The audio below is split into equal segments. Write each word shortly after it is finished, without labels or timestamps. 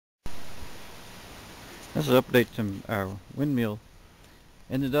This is an update to our windmill.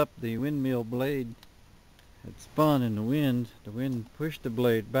 Ended up the windmill blade had spun in the wind. The wind pushed the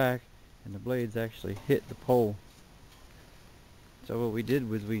blade back and the blades actually hit the pole. So what we did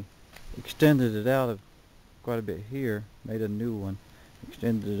was we extended it out quite a bit here, made a new one,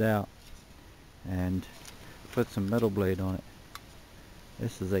 extended it out, and put some metal blade on it.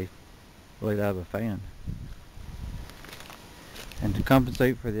 This is a blade out of a fan. And to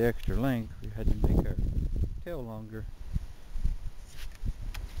compensate for the extra length, we had to make our tail longer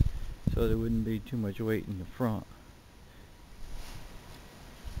so there wouldn't be too much weight in the front.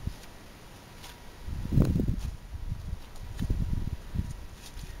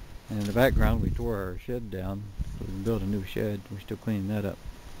 And in the background we tore our shed down, so we built a new shed. We're still cleaning that up.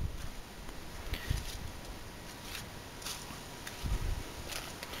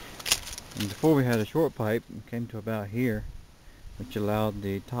 And before we had a short pipe, it came to about here, which allowed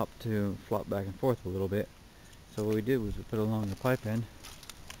the top to flop back and forth a little bit. So what we did was we put it along the pipe end,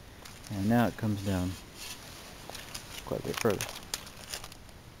 and now it comes down quite a bit further.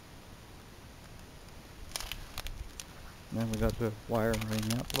 And then we got the wire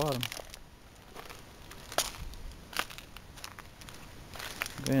running out the bottom.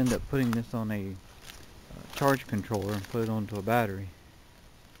 We ended up putting this on a charge controller and put it onto a battery,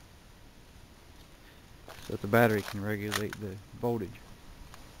 so that the battery can regulate the voltage.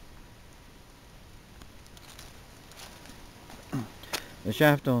 The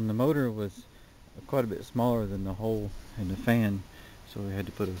shaft on the motor was quite a bit smaller than the hole in the fan, so we had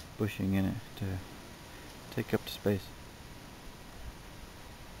to put a bushing in it to take up the space.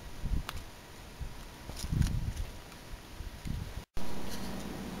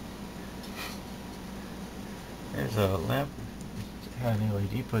 There's a lamp. It had an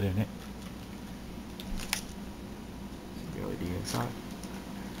LED put in it. The LED inside.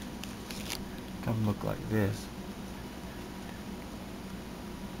 Kind of look like this.